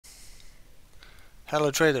Hello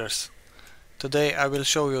traders! Today I will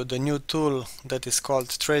show you the new tool that is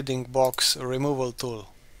called Trading Box Removal Tool.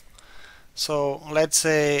 So let's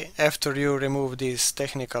say after you remove this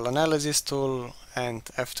technical analysis tool and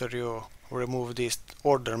after you remove this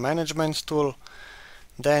order management tool,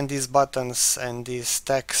 then these buttons and these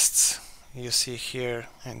texts you see here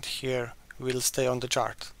and here will stay on the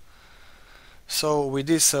chart. So with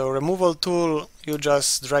this removal tool, you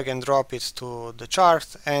just drag and drop it to the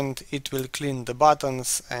chart and it will clean the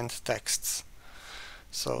buttons and texts.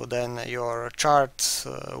 So then your chart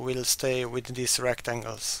will stay with these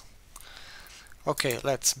rectangles. Okay,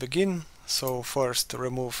 let's begin. So first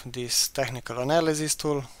remove this technical analysis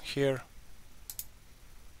tool here.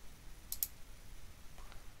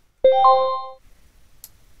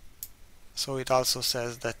 So it also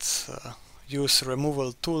says that use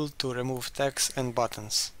removal tool to remove text and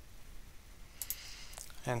buttons.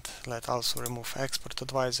 And let's also remove expert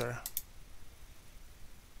advisor.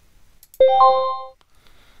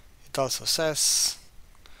 It also says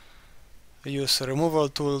use a removal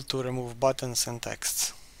tool to remove buttons and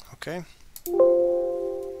texts. Okay.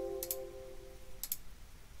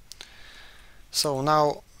 So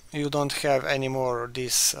now you don't have anymore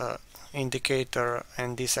this indicator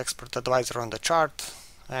and this expert advisor on the chart,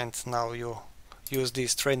 and now you use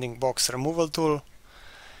this Trading Box removal tool.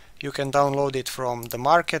 You can download it from the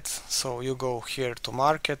market, so you go here to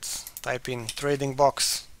market, type in Trading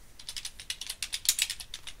Box,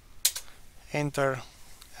 enter,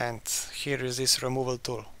 and here is this removal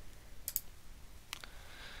tool.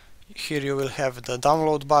 Here you will have the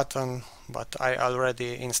download button, but I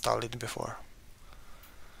already installed it before.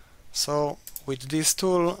 So with this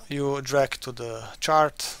tool you drag to the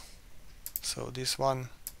chart, so this one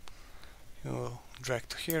you drag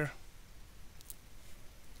to here,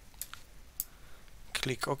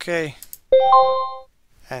 click OK,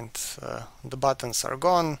 and the buttons are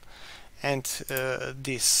gone, and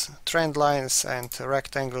these trend lines and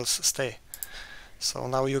rectangles stay. So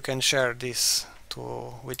now you can share this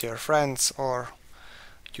with your friends or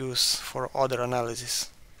use for other analysis.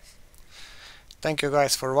 Thank you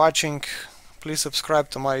guys for watching. Please subscribe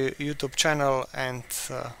to my YouTube channel, and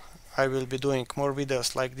I will be doing more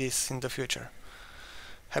videos like this in the future.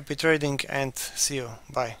 Happy trading and see you.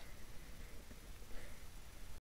 Bye.